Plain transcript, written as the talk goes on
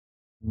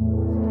Hey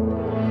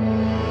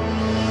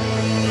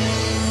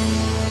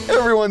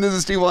everyone, this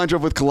is Steve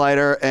Weintraub with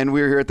Collider, and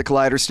we're here at the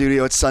Collider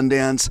studio at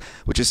Sundance,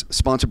 which is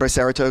sponsored by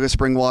Saratoga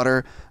Spring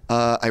Water.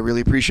 I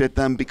really appreciate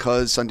them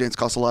because Sundance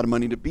costs a lot of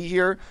money to be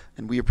here,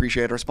 and we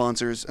appreciate our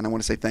sponsors, and I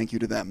want to say thank you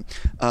to them.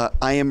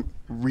 I am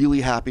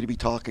really happy to be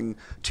talking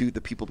to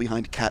the people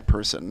behind Cat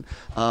Person,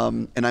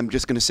 and I'm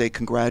just going to say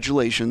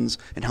congratulations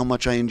and how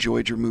much I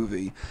enjoyed your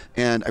movie,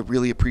 and I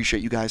really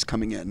appreciate you guys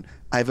coming in.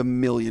 I have a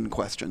million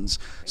questions,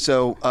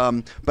 so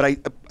but I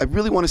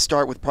really want to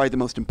start with probably the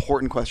most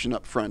important question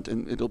up front,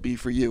 and it'll be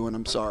for you, and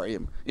I'm sorry,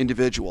 I'm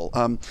individual.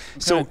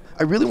 So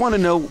I really want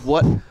to know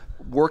what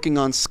working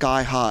on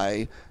Sky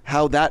High,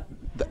 how that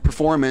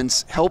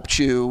performance helped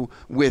you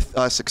with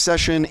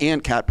Succession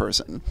and Cat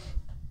Person.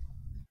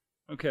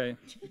 Okay,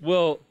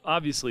 well,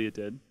 obviously it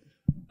did,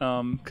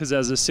 because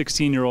as a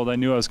 16-year-old, I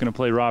knew I was going to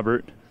play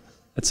Robert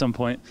at some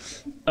point.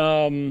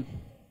 No,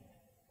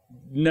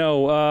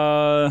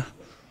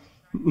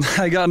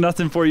 I got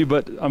nothing for you,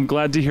 but I'm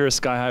glad to hear a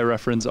Sky High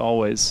reference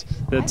always.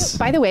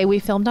 By the way, we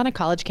filmed on a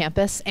college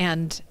campus,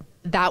 and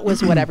that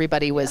was what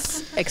everybody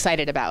was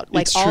excited about.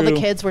 Like, all the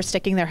kids were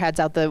sticking their heads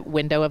out the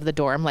window of the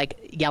dorm,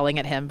 like yelling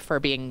at him for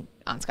being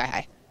on Sky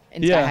High.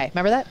 Sky High.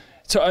 Remember that?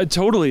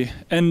 Totally.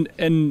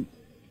 And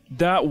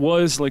that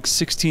was like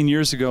 16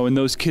 years ago, and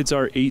those kids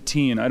are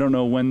 18. I don't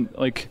know when,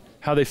 like,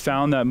 how they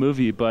found that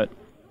movie, but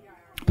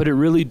it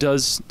really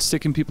does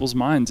stick in people's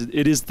minds.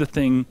 It is the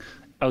thing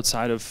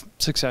outside of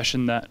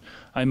Succession that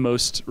I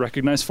most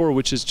recognize for,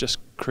 which is just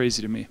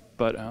crazy to me.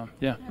 But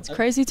yeah. It's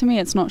crazy to me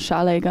it's not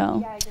Chalet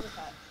Girl. Yeah, I agree with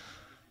that.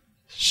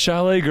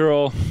 Chalet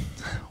Girl,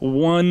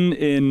 1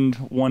 in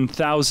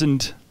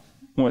 1,000,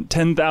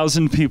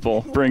 10,000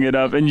 people bring it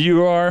up, and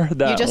you are that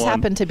one. You just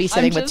happen to be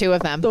sitting with two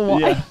of them.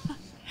 Yeah.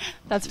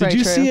 That's very true.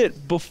 Did you see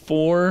it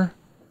before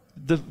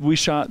we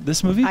shot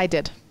this movie? I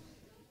did.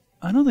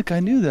 I don't think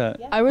I knew that.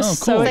 Yeah. I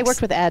was cool. I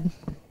worked with Ed,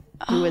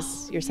 who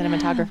was your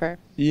cinematographer.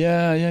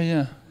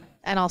 Yeah.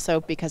 And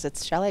also because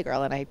it's Chalet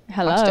Girl, and I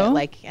Hello. watched it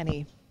like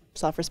any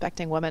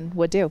self-respecting woman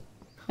would do.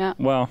 Yeah.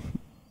 Wow.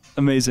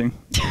 Amazing.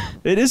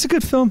 It is a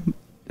good film.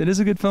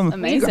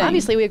 Amazing.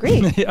 Obviously, we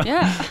agree.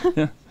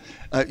 Yeah.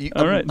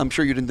 All right. I'm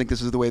sure you didn't think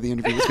this was the way the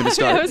interview was going to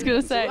start. I was going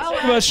to say.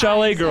 What about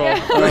Chalet Girl?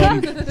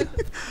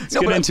 Let's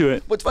get into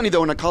it. What's funny,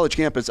 though, on a college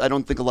campus, I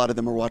don't think a lot of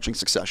them are watching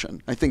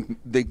Succession. I think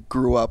they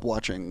grew up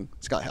watching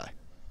Sky High.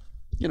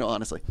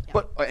 Honestly. Yeah.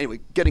 But anyway,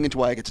 getting into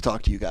why I get to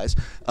talk to you guys.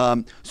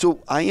 So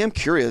I am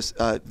curious.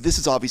 This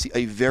is obviously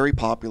a very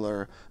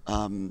popular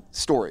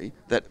story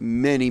that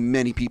many,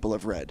 many people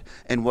have read.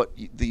 And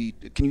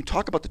can you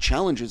talk about the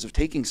challenges of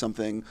taking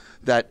something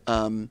that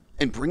and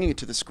bringing it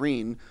to the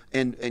screen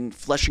and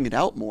fleshing it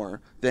out more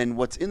than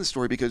what's in the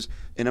story? Because,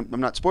 and I'm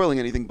not spoiling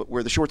anything, but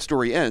where the short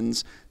story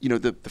ends,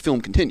 the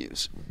film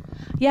continues.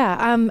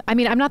 Yeah, I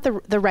mean, I'm not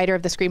the writer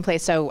of the screenplay,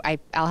 so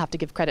I'll have to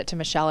give credit to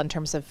Michelle in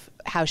terms of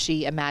how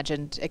she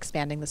imagined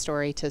expanding the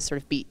story to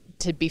sort of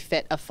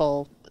befit a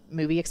full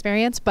movie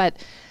experience. But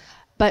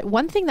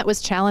one thing that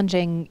was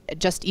challenging,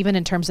 just even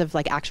in terms of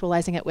like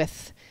actualizing it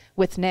with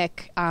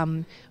Nick,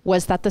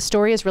 was that the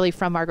story is really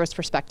from Margot's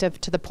perspective,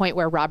 to the point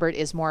where Robert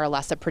is more or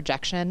less a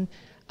projection.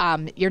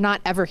 You're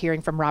not ever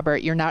hearing from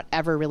Robert. You're not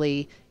ever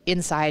really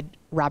inside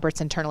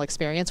Robert's internal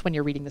experience when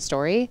you're reading the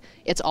story.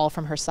 It's all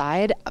from her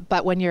side.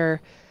 But when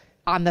you're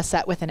on the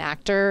set with an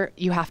actor,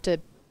 you have to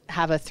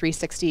have a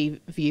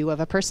 360 view of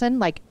a person.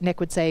 Like Nick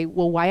would say,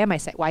 well, why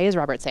is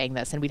Robert saying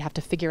this? And we'd have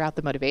to figure out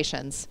the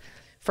motivations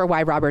for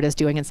why Robert is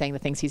doing and saying the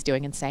things he's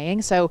doing and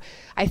saying. So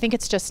I think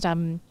it's just,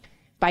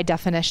 by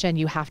definition,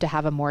 you have to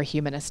have a more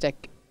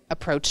humanistic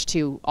approach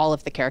to all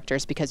of the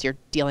characters, because you're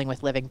dealing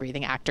with living,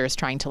 breathing actors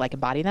trying to like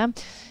embody them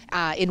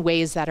in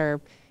ways that are,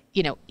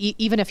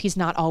 even if he's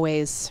not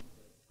always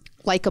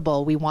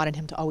likable, we wanted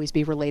him to always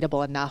be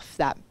relatable enough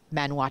that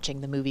men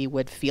watching the movie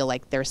would feel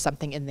like there's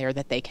something in there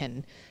that they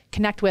can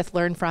connect with,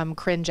 learn from,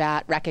 cringe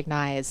at,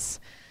 recognize.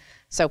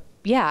 So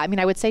yeah, I mean,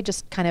 I would say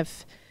just kind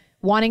of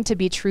wanting to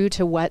be true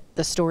to what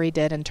the story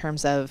did in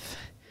terms of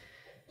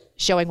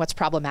showing what's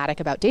problematic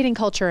about dating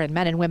culture and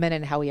men and women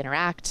and how we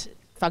interact,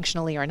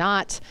 functionally or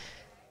not,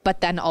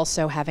 but then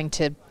also having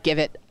to give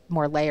it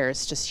more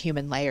layers, just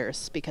human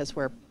layers, because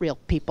we're real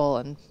people,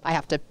 and I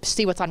have to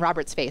see what's on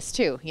Robert's face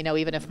too.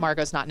 Even if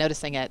Margot's not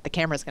noticing it, the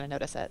camera's going to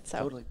notice it. So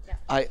totally. Yeah.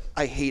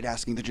 I hate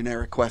asking the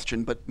generic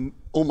question, but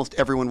almost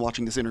everyone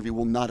watching this interview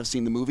will not have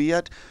seen the movie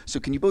yet. So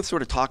can you both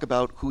sort of talk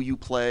about who you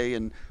play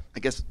and I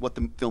guess what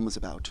the film is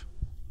about?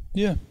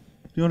 Yeah.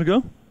 You want to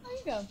go? There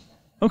you go.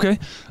 Okay.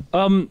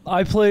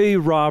 I play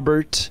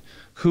Robert,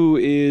 who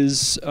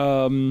is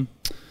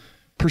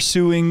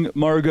pursuing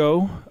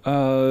Margot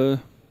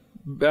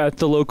at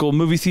the local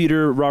movie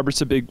theater.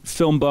 Robert's a big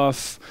film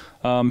buff.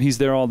 He's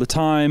there all the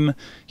time.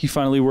 He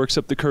finally works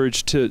up the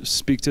courage to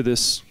speak to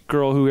this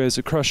girl who he has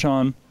a crush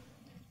on.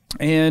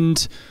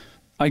 And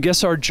I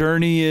guess our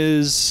journey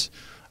is,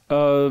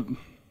 they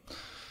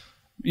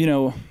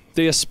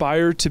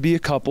aspire to be a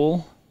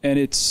couple, and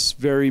it's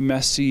very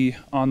messy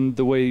on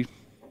the way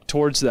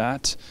towards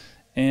that.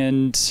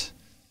 And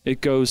it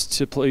goes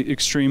to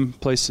extreme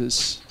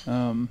places.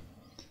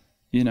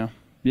 Yeah.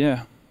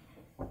 Yeah,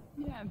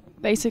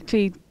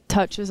 basically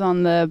touches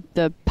on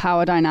the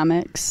power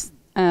dynamics,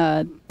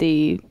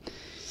 the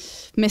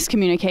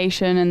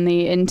miscommunication and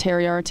the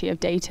interiority of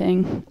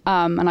dating.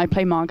 And I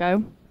play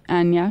Margot,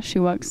 and yeah, she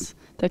works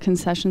the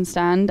concession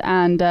stand,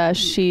 and her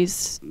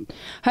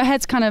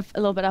head's kind of a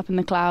little bit up in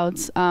the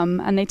clouds,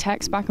 and they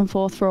text back and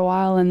forth for a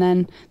while, and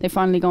then they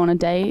finally go on a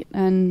date,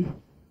 and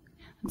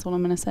that's all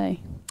I'm going to say.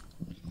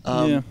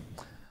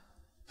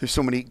 There's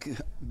so many.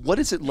 What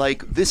is it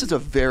like? This is a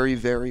very,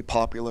 very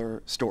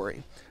popular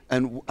story.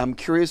 And I'm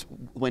curious,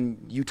 when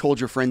you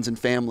told your friends and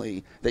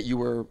family that you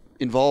were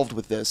involved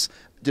with this,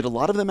 did a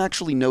lot of them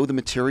actually know the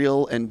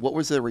material, and what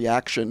was their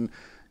reaction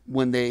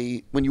when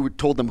you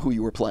told them who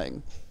you were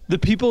playing? The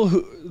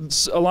people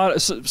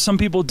some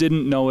people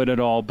didn't know it at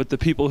all, but the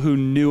people who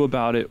knew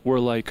about it were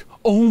like,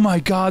 "Oh my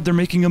God, they're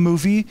making a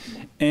movie,"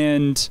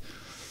 and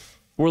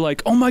we're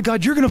like, "Oh my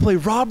God, you're gonna play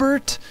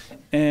Robert,"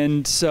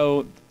 and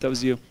so that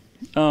was you.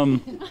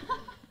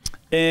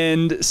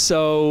 And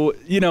so,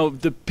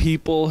 the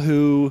people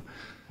who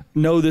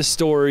know this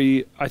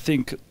story, I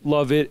think,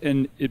 love it,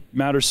 and it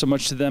matters so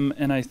much to them,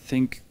 and I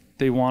think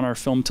they want our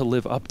film to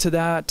live up to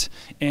that,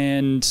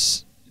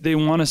 and they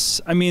want us,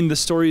 the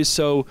story is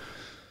so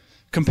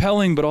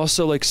compelling, but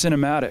also like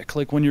cinematic.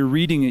 Like when you're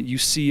reading it, you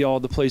see all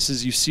the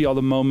places, you see all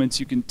the moments,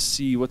 you can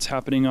see what's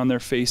happening on their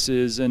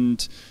faces,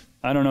 and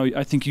I don't know,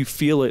 I think you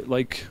feel it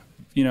like,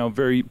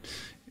 very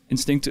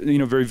instinctive,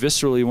 very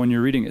viscerally when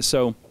you're reading it.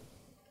 So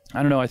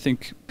I don't know, I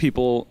think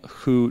people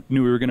who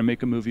knew we were going to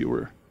make a movie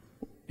were,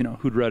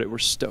 who'd read it were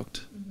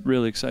stoked,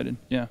 really excited.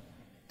 Yeah.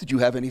 Did you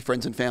have any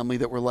friends and family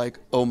that were like,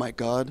 "Oh my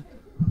God"?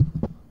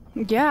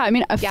 Yeah,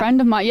 a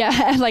friend of mine,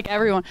 like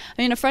everyone.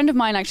 A friend of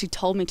mine actually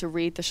told me to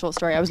read the short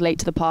story. I was late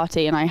to the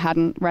party and I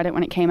hadn't read it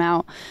when it came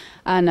out.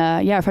 And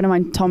a friend of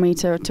mine told me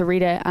to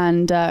read it,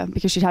 and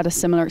because she'd had a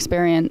similar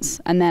experience.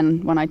 And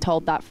then when I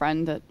told that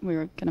friend that we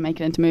were going to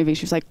make it into a movie,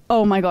 she was like,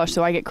 "Oh my gosh,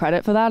 so I get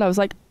credit for that?" I was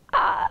like,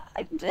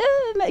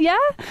 yeah.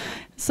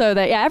 So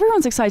that,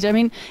 everyone's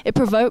excited. It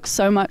provokes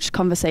so much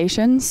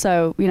conversation.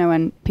 So,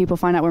 when people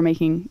find out we're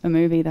making a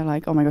movie, they're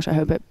like, "Oh my gosh, I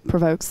hope it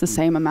provokes the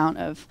same amount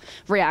of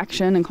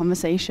reaction and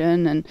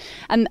conversation."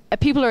 And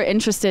people are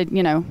interested,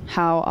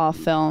 how our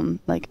film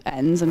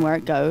ends and where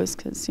it goes.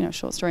 Cause,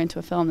 short story into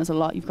a film, there's a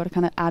lot you've got to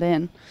kind of add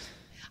in.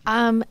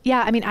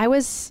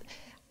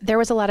 There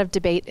was a lot of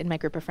debate in my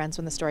group of friends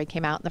when the story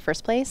came out in the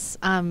first place.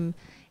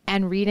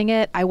 And reading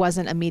it, I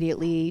wasn't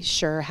immediately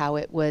sure how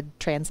it would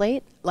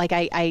translate.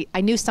 I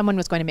knew someone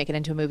was going to make it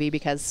into a movie,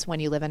 because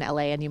when you live in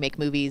LA and you make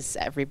movies,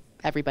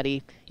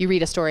 everybody, you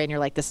read a story and you're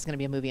like, this is going to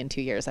be a movie in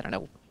 2 years. I don't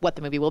know what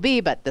the movie will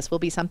be, but this will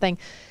be something.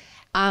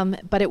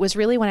 But it was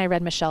really when I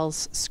read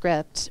Michelle's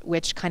script,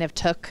 which kind of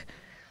took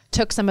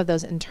some of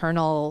those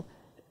internal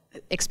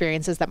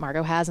experiences that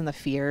Margot has and the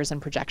fears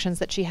and projections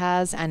that she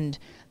has, and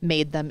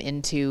made them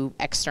into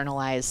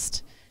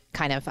externalized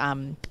kind of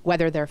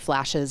whether they're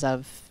flashes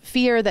of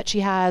fear that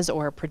she has,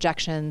 or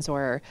projections,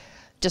 or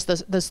just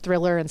those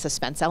thriller and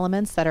suspense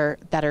elements that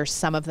are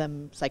some of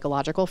them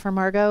psychological for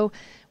Margot,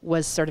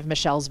 was sort of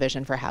Michelle's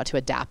vision for how to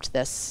adapt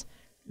this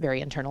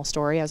very internal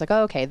story. I was like,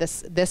 oh, okay,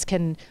 this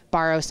can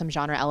borrow some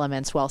genre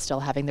elements while still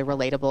having the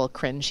relatable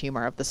cringe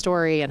humor of the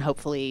story, and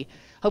hopefully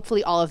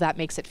all of that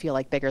makes it feel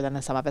like bigger than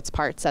the sum of its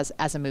parts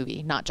as a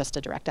movie, not just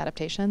a direct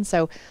adaptation.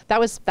 So that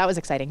was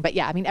exciting. But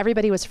yeah,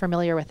 everybody was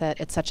familiar with it.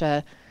 It's such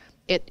a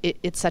it's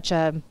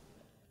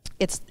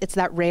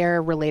that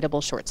rare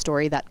relatable short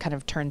story that kind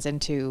of turns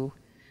into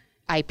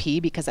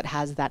IP because it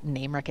has that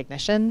name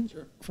recognition,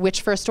 sure,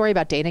 which for a story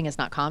about dating is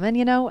not common,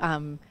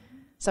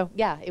 So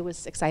yeah, it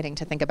was exciting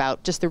to think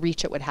about just the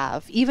reach it would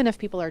have, even if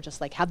people are just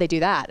like, how'd they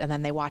do that? And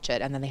then they watch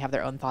it and then they have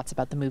their own thoughts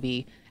about the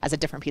movie as a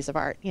different piece of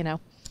art,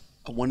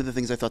 One of the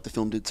things I thought the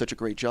film did such a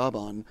great job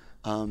on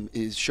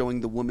is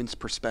showing the woman's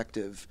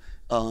perspective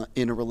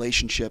in a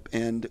relationship.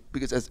 And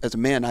because as a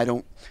man,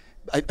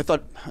 I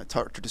thought it's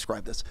hard to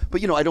describe this,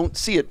 but I don't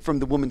see it from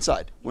the woman's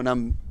side when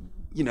I'm,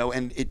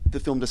 and the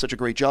film does such a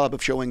great job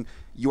of showing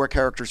your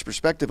character's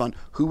perspective on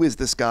who is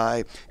this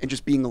guy, and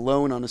just being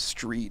alone on a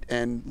street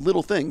and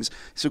little things.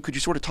 So could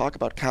you sort of talk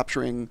about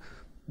capturing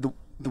the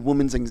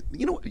woman's,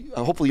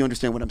 hopefully you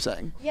understand what I'm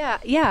saying. Yeah.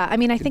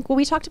 I think,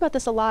 we talked about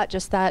this a lot,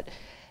 just that,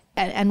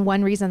 and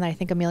one reason that I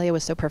think Emilia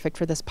was so perfect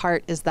for this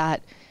part is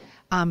that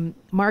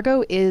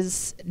Margot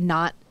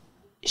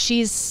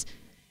she's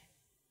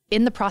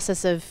in the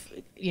process of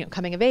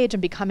coming of age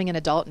and becoming an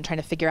adult and trying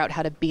to figure out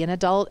how to be an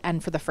adult.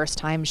 And for the first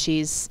time,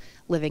 she's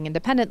living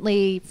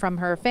independently from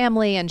her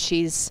family, and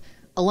she's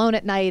alone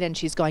at night, and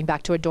she's going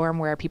back to a dorm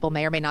where people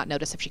may or may not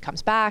notice if she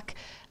comes back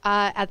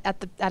at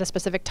a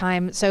specific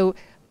time. So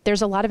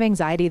there's a lot of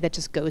anxiety that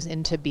just goes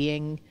into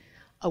being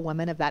a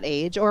woman of that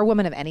age, or a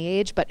woman of any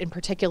age, but in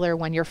particular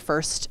when you're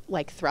first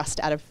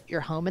thrust out of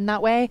your home in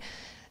that way.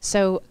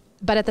 So,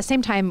 but at the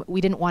same time, we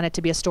didn't want it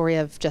to be a story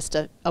of just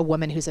a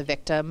woman who's a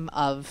victim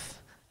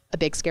of a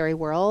big scary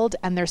world.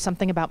 And there's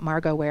something about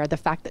Margot where the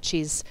fact that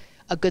she's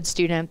a good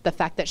student, the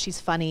fact that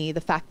she's funny, the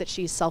fact that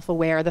she's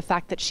self-aware, the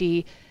fact that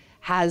she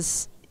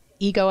has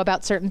ego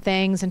about certain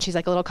things, and she's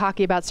like a little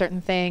cocky about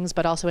certain things,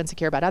 but also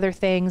insecure about other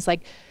things.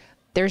 Like,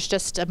 there's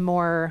just a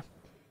more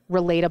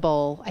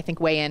relatable, I think,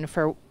 way in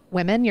for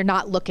women. You're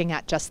not looking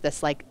at just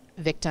this like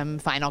victim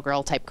final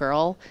girl type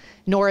girl,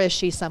 nor is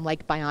she some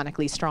like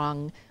bionically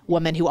strong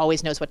woman who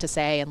always knows what to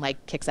say and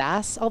like kicks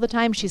ass all the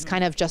time. She's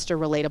kind of just a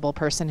relatable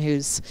person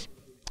who's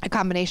a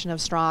combination of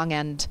strong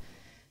and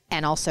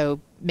also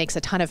makes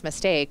a ton of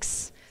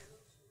mistakes.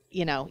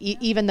 You know,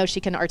 even though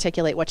she can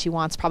articulate what she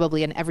wants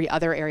probably in every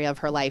other area of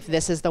her life,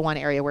 this is the one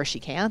area where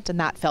she can't, and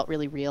that felt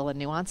really real and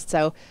nuanced.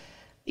 So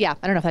yeah,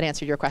 I don't know if that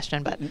answered your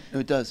question, but no,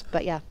 it does.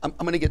 But yeah, I'm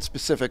going to get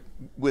specific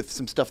with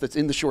some stuff that's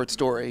in the short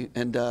story,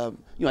 and you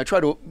know, I try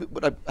to,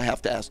 but I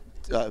have to ask.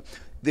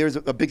 There's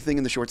a big thing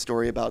in the short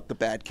story about the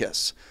bad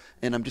kiss,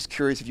 and I'm just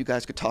curious if you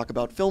guys could talk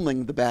about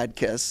filming the bad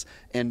kiss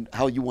and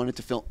how you wanted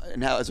to film,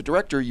 and how, as a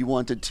director, you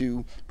wanted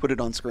to put it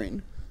on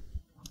screen.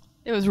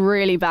 It was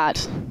really bad,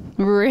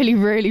 really,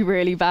 really,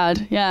 really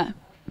bad. Yeah.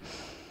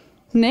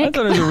 Nick? I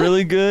thought it was a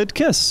really good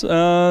kiss.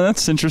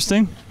 That's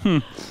interesting.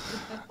 It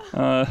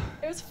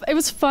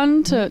was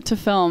fun to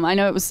film. I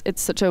know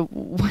it's such a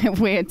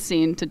weird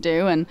scene to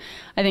do, and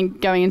I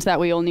think going into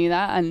that we all knew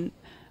that, and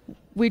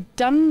we'd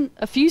done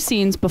a few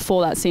scenes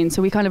before that scene,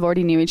 so we kind of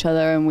already knew each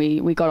other, and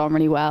we got on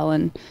really well,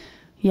 and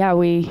yeah,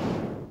 we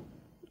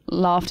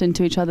laughed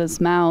into each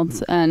other's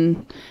mouths,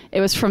 and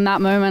it was from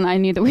that moment I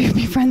knew that we would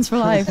be friends for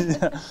life.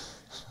 Yeah.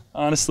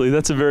 Honestly,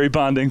 that's a very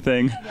bonding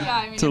thing. Yeah,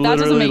 I mean, to if that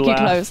doesn't literally make you laugh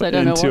close, I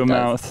don't know into what a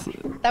does.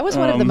 mouth. that was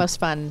one of the most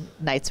fun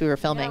nights we were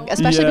filming,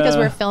 especially because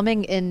we were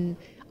filming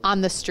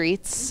on the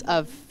streets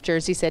of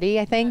Jersey City,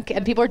 I think,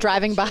 and people were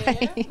driving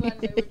by.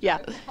 Yeah.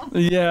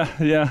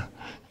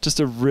 Just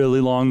a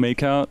really long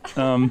makeout.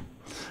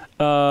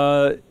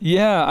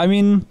 Yeah, I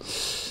mean,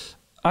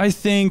 I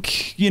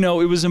think, you know,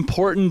 it was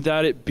important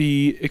that it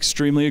be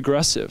extremely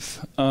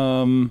aggressive.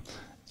 Because,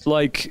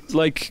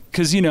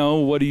 you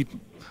know,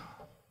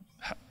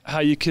 how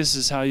you kiss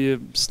is how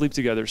you sleep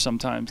together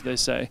sometimes, they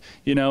say,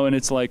 you know, and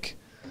it's like,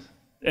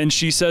 and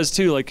she says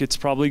too, like, it's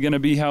probably going to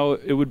be how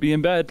it would be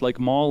in bed, like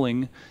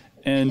mauling.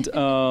 And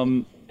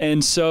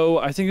so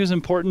I think it was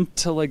important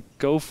to like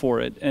go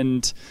for it.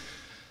 And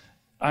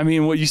I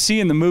mean, what you see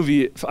in the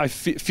movie,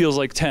 feels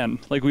like 10,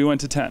 like we went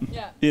to 10,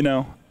 you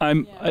know,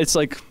 it's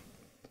like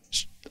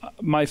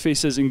my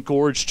face has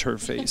engorged her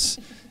face.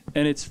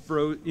 And it's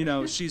you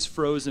know, she's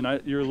frozen.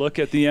 Your look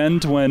at the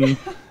end when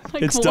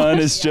like it's what? Done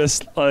is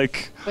just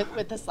like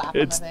with the slap on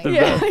the thing.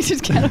 I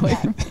just can't away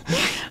from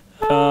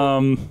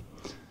me.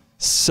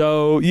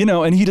 So, you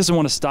know, and he doesn't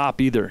want to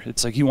stop either.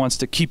 It's like he wants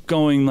to keep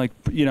going, like,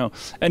 you know.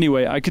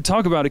 Anyway, I could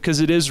talk about it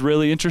because it is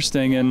really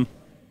interesting, and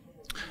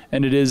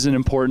it is an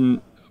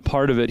important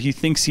part of it. He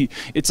thinks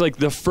it's like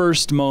the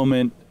first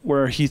moment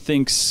where he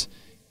thinks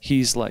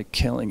he's like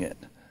killing it,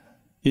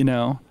 you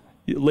know.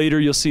 Later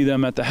you'll see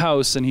them at the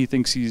house, and he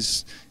thinks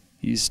he's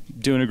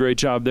doing a great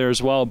job there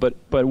as well. But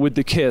with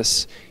the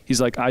kiss,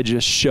 he's like, I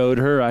just showed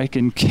her I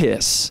can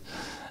kiss.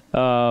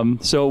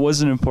 So it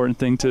was an important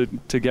thing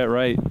to get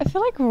right. I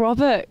feel like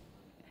Robert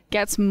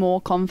gets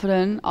more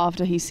confident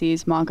after he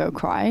sees Margot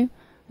cry,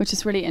 which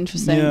is really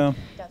interesting. Yeah.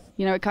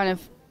 You know,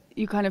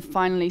 you kind of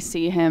finally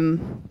see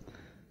him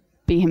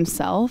be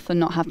himself and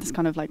not have this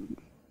kind of like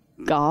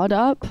guard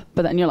up.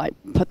 But then you're like,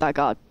 put that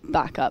guard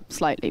back up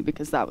slightly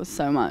because that was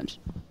so much.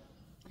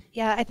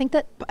 Yeah, I think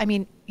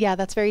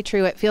that's very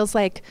true. It feels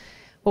like,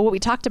 well, what we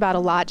talked about a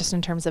lot just in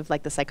terms of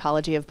like the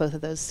psychology of both of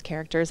those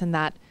characters and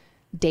that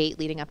date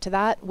leading up to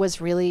that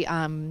was really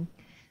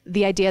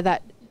the idea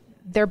that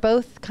they're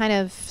both kind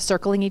of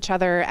circling each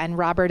other, and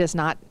Robert is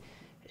not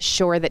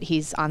sure that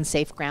he's on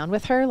safe ground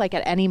with her. Like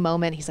at any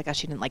moment, he's like, oh,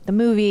 she didn't like the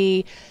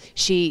movie.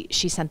 She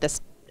sent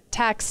this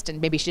text, and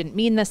maybe she didn't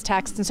mean this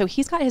text. And so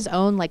he's got his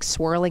own like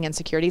swirling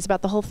insecurities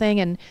about the whole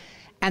thing.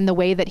 And the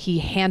way that he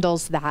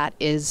handles that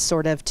is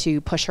sort of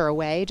to push her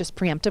away just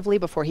preemptively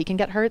before he can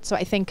get hurt. So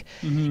I think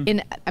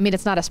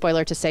it's not a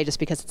spoiler to say just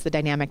because it's the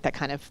dynamic that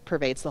kind of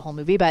pervades the whole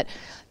movie, but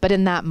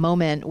in that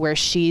moment where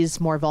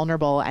she's more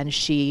vulnerable and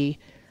she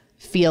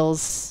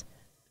feels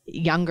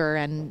younger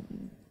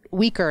and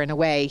weaker in a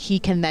way, he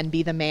can then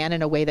be the man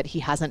in a way that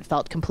he hasn't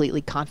felt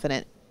completely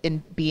confident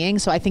in being.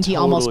 So I think he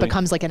almost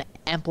becomes like an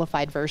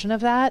amplified version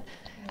of that.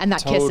 And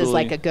that kiss is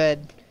like a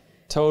good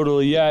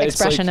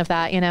expression of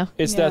that, you know?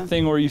 It's that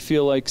thing where you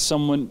feel like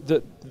someone,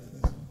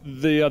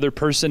 the other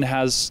person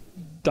has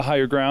the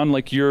higher ground,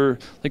 like you're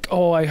like,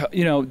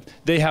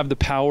 they have the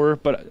power,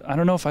 but I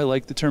don't know if I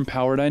like the term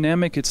power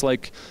dynamic. It's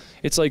like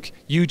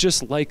you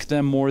just like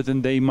them more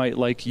than they might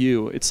like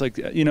you. It's like,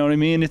 you know what I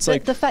mean? It's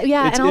like,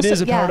 it is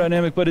a power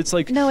dynamic, but it's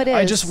like, no, it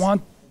is.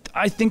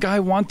 I think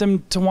I want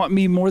them to want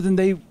me more than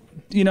they,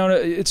 you know,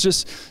 it's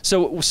just,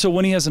 so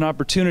when he has an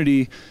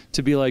opportunity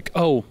to be like,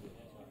 oh,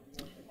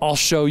 I'll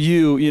show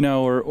you, you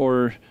know,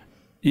 or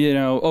you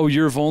know, oh,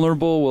 you're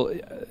vulnerable. Well,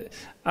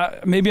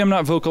 maybe I'm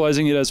not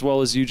vocalizing it as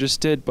well as you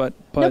just did, but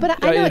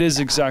it is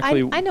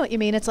exactly. I know what you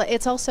mean.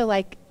 It's also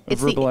like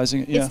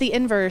verbalizing it. Yeah. It's the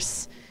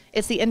inverse.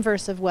 It's the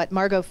inverse of what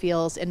Margot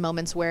feels in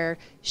moments where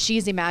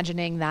she's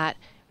imagining that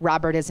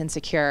Robert is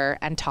insecure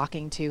and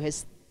talking to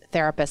his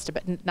therapist,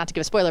 but not to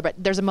give a spoiler, but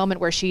there's a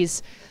moment where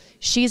she's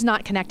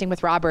not connecting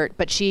with Robert,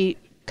 but she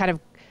kind of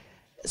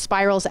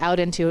spirals out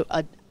into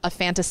a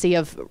fantasy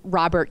of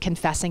Robert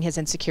confessing his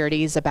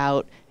insecurities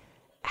about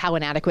how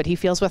inadequate he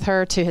feels with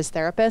her to his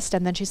therapist.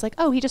 And then she's like,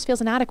 oh, he just feels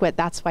inadequate.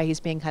 That's why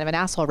he's being kind of an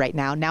asshole right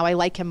now. Now I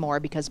like him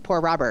more because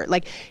poor Robert.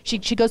 Like she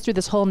goes through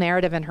this whole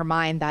narrative in her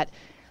mind that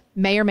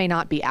may or may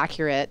not be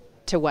accurate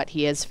to what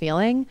he is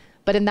feeling.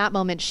 But in that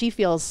moment, she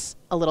feels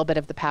a little bit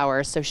of the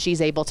power. So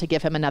she's able to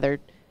give him another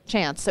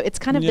chance. So it's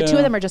kind of the two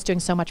of them are just doing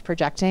so much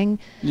projecting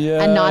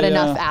and not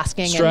enough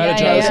asking.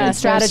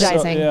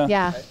 Strategizing.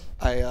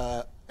 Strategizing.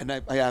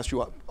 I asked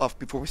you off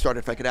before we started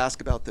if I could ask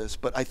about this,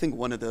 but I think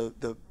one of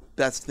the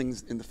best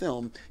things in the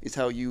film is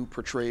how you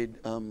portrayed,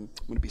 I'm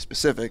going to be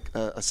specific,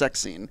 a sex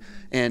scene,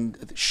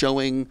 and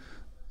showing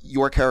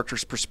your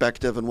character's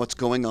perspective and what's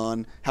going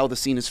on, how the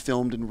scene is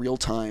filmed in real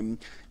time,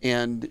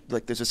 and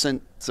like there's a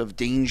sense of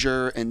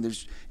danger, and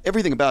there's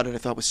everything about it I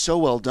thought was so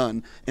well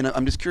done. And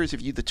I'm just curious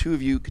if the two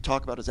of you could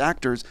talk about as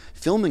actors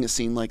filming a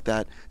scene like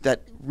that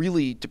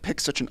really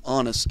depicts such an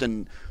honest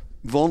and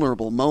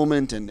vulnerable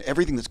moment and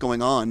everything that's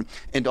going on,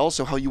 and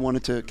also how you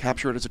wanted to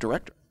capture it as a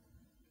director.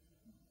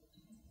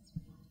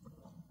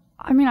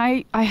 I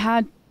mean, I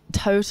had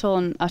total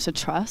and utter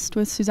trust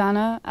with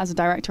Susanna as a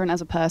director and as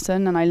a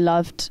person, and I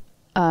loved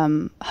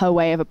her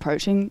way of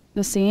approaching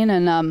the scene.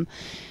 And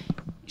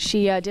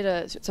she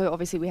so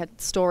obviously we had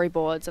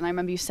storyboards, and I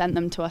remember you sent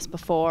them to us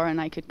before,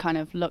 and I could kind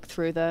of look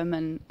through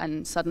them,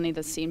 and suddenly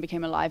the scene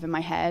became alive in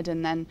my head.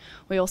 And then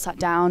we all sat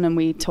down and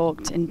we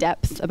talked in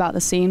depth about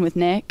the scene with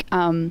Nick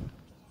and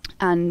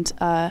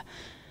the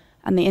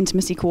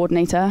intimacy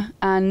coordinator,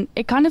 and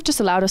it kind of just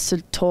allowed us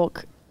to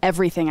talk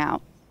everything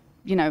out.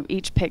 You know,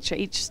 each picture,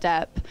 each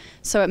step.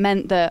 So it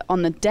meant that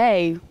on the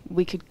day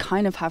we could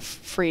kind of have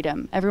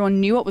freedom. Everyone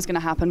knew what was going to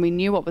happen. We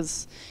knew what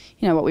was,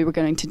 what we were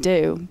going to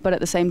do. But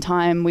at the same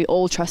time, we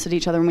all trusted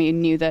each other, and we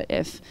knew that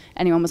if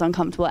anyone was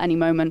uncomfortable at any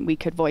moment, we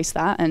could voice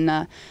that. And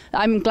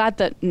I'm glad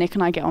that Nick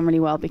and I get on really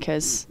well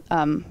because,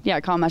 I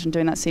can't imagine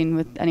doing that scene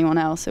with anyone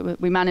else.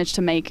 We managed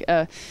to make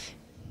a,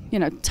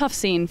 tough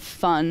scene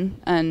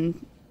fun.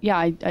 And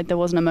there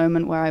wasn't a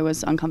moment where I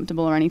was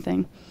uncomfortable or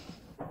anything.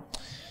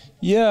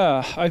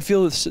 Yeah, I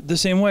feel the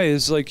same way.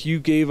 It's like you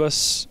gave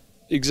us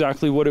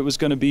exactly what it was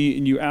going to be,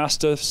 and you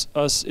asked us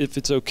if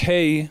it's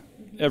okay,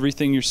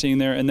 everything you're seeing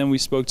there, and then we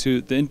spoke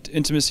to the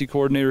intimacy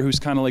coordinator, who's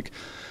kind of like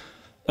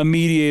a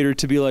mediator,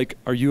 to be like,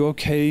 are you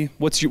okay?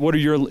 What are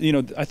your,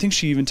 I think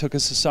she even took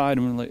us aside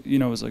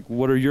and was like,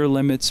 what are your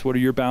limits? What are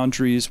your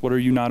boundaries? What are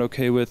you not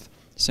okay with?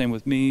 Same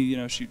with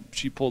me.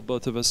 She pulled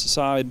both of us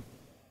aside,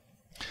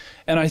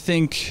 and I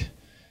think,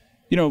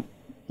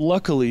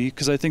 luckily,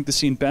 because I think the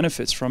scene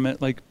benefits from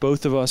it, like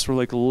both of us were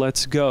like,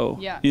 let's go.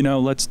 Yeah.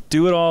 Let's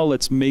do it all.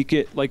 Let's make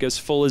it like as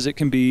full as it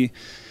can be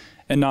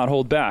and not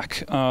hold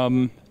back.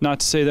 Not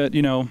to say that,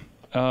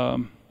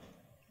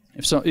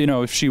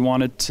 if she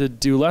wanted to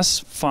do less,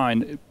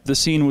 fine. The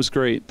scene was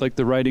great. Like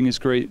the writing is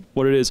great,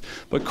 what it is.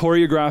 But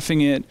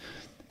choreographing it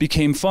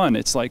became fun.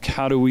 It's like,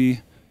 how do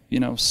we,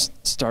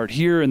 start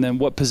here, and then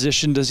what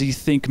position does he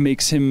think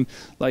makes him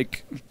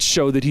like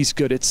show that he's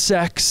good at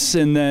sex,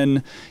 and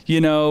then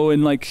how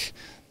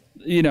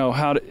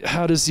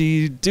does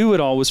he do it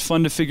all was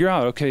fun to figure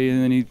out. Okay,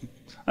 and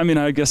then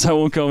I guess I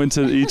won't go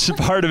into each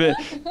part of it.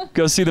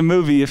 Go see the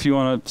movie if you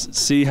want to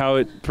see how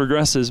it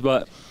progresses,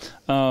 but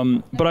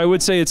I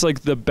would say it's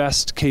like the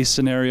best case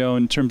scenario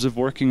in terms of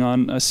working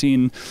on a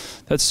scene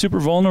that's super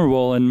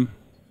vulnerable, and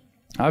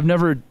I've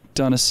never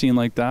done a scene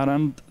like that. I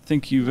don't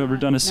think you've ever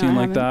done a scene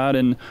like that,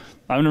 and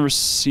I've never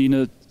seen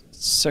a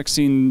sex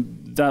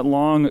scene that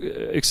long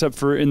except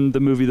for in the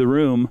movie The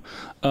Room,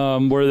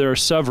 where there are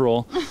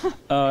several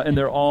and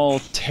they're all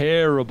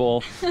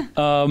terrible,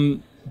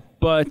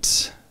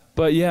 but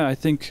yeah, I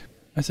think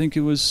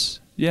it was,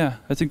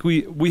 I think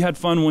we had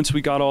fun once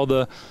we got all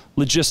the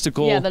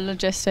logistical, the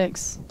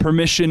logistics,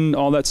 permission,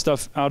 all that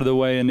stuff out of the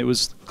way, and it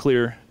was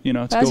clear, to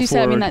go as you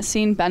forward. said, that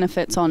scene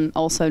benefits on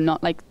also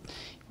not like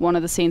one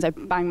of the scenes I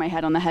banged my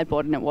head on the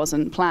headboard and it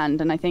wasn't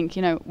planned, and I think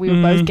we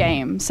were both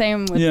game.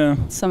 Same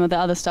with some of the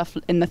other stuff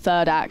in the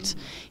third act.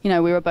 We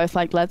were both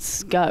like,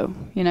 let's go.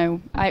 We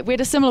had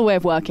a similar way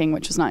of working,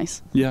 which was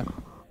nice. Yeah.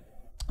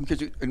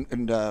 Because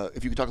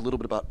if you could talk a little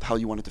bit about how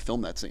you wanted to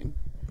film that scene.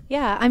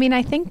 Yeah, I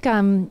think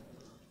I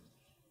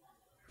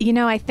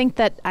think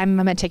that I'm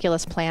a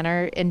meticulous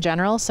planner in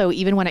general. So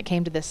even when it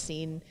came to this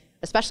scene,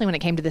 especially when it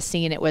came to this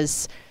scene, it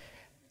was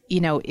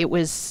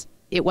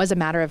a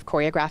matter of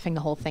choreographing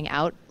the whole thing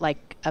out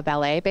like a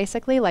ballet,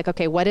 basically. Like,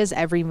 okay, what is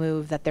every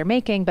move that they're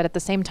making? But at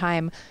the same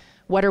time,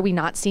 what are we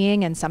not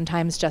seeing? And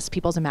sometimes just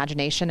people's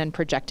imagination and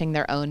projecting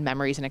their own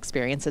memories and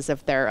experiences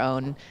of their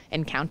own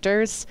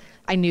encounters,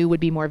 I knew would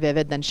be more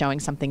vivid than showing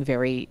something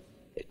very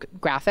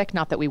graphic.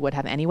 Not that we would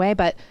have anyway,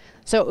 but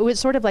so it was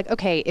sort of like,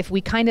 okay, if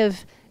we kind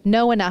of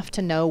know enough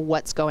to know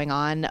what's going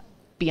on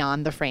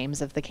beyond the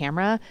frames of the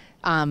camera,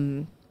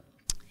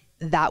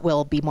 that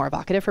will be more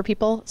evocative for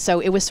people. So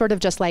it was sort of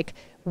just like,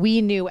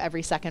 we knew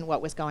every second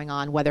what was going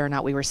on, whether or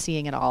not we were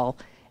seeing it all.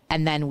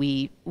 And then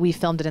we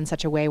filmed it in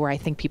such a way where I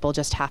think people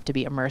just have to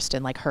be immersed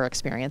in like her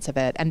experience of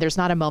it. And there's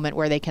not a moment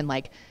where they can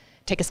like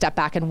take a step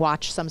back and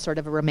watch some sort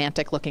of a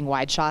romantic looking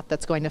wide shot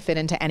that's going to fit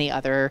into any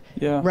other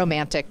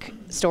romantic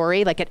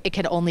story. Like it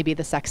can only be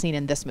the sex scene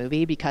in this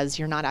movie because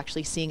you're not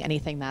actually seeing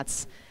anything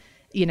that's,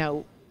 you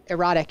know,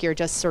 erotic. You're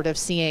just sort of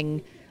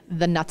seeing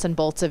the nuts and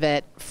bolts of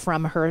it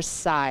from her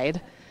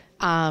side.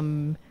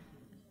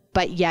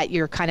 But yet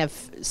you're kind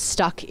of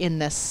stuck in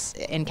this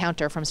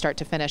encounter from start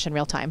to finish in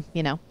real time,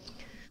 you know?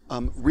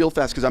 Real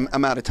fast, because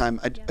I'm out of time.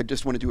 I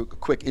just want to do a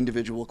quick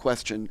individual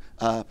question.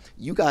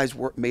 You guys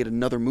made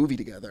another movie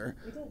together,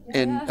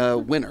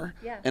 Winner.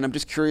 Yeah. And I'm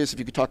just curious if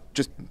you could talk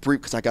just brief,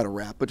 because I got to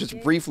wrap, but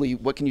just briefly,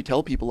 what can you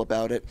tell people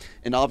about it?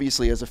 And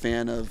obviously, as a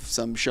fan of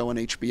some show on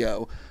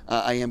HBO,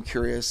 I am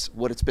curious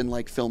what it's been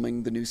like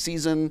filming the new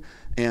season,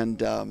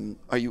 and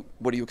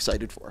what are you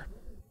excited for?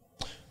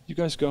 You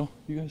guys go.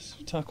 You guys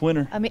talk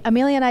Winner.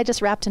 Emilia and I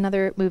just wrapped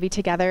another movie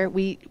together.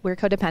 We're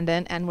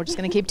codependent, and we're just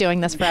going to keep doing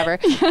this forever.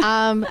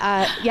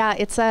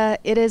 It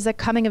is a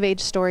coming of age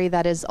story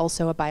that is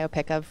also a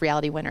biopic of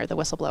reality winner, the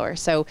whistleblower.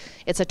 So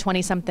it's a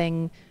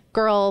 20-something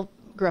girl,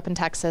 grew up in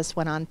Texas,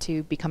 went on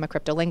to become a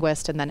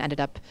cryptolinguist, and then ended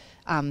up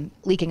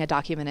leaking a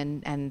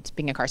document and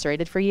being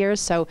incarcerated for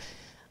years. So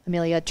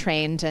Emilia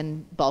trained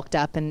and bulked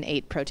up and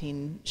ate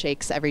protein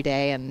shakes every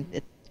day, and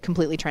it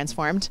completely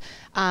transformed.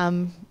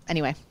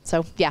 Anyway,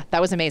 so yeah,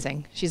 that was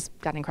amazing. She's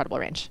got an incredible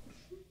range.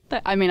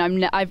 I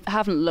mean, I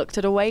haven't looked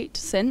at a weight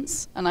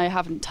since, and I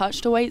haven't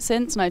touched a weight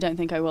since, and I don't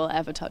think I will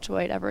ever touch a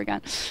weight ever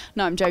again.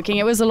 No, I'm joking.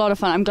 It was a lot of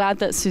fun. I'm glad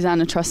that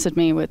Susanna trusted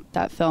me with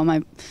that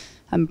film.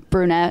 I'm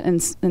brunette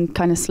and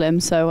kind of slim,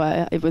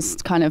 so it was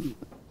kind of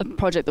a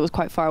project that was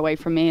quite far away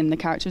from me, and the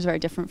character was very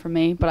different from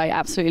me, but I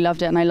absolutely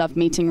loved it, and I loved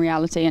meeting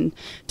reality and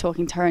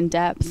talking to her in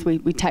depth. We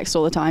text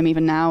all the time,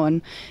 even now,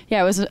 and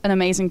yeah, it was an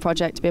amazing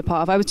project to be a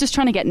part of. I was just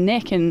trying to get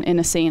Nick in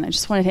a scene. I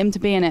just wanted him to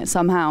be in it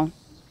somehow.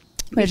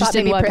 But it just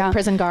didn't work out.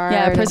 Prison guard.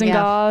 Yeah, prison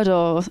guard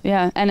or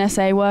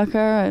NSA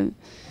worker.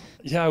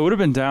 Yeah, I would have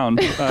been down.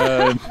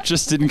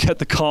 Just didn't get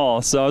the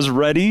call, so I was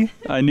ready.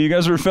 I knew you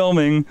guys were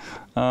filming,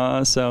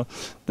 so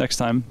next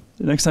time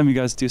you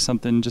guys do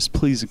something, just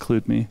please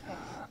include me.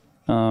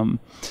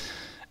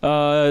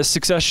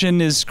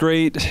 Succession is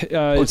great.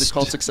 Is it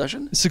called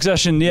Succession?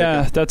 Succession,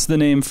 yeah, okay. That's the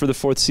name for the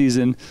 4th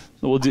season.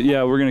 We're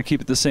gonna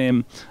keep it the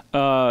same.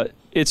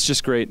 It's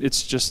just great.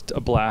 It's just a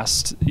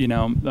blast, you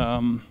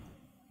know.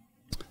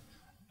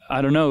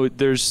 I don't know.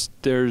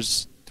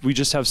 We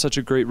just have such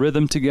a great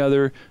rhythm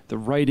together. The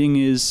writing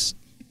is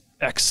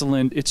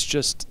excellent. It's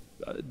just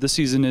the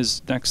season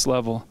is next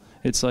level.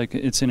 It's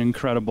an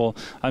incredible.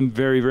 I'm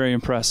very, very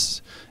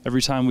impressed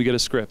every time we get a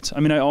script. I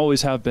mean, I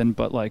always have been,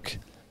 but like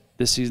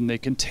this season they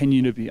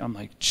continue to be. I'm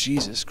like,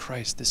 Jesus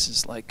Christ, this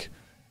is like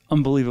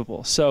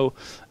unbelievable. So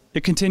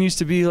it continues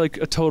to be like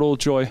a total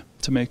joy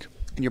to make.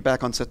 And you're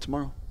back on set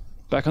tomorrow.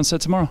 Back on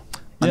set tomorrow.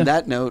 On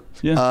that note,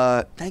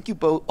 thank you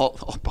both.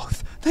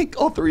 Thank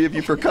all three of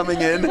you for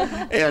coming in.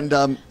 And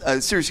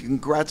seriously,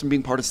 congrats on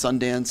being part of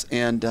Sundance.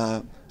 And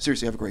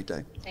seriously, have a great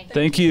day.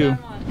 Thank you.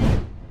 So much.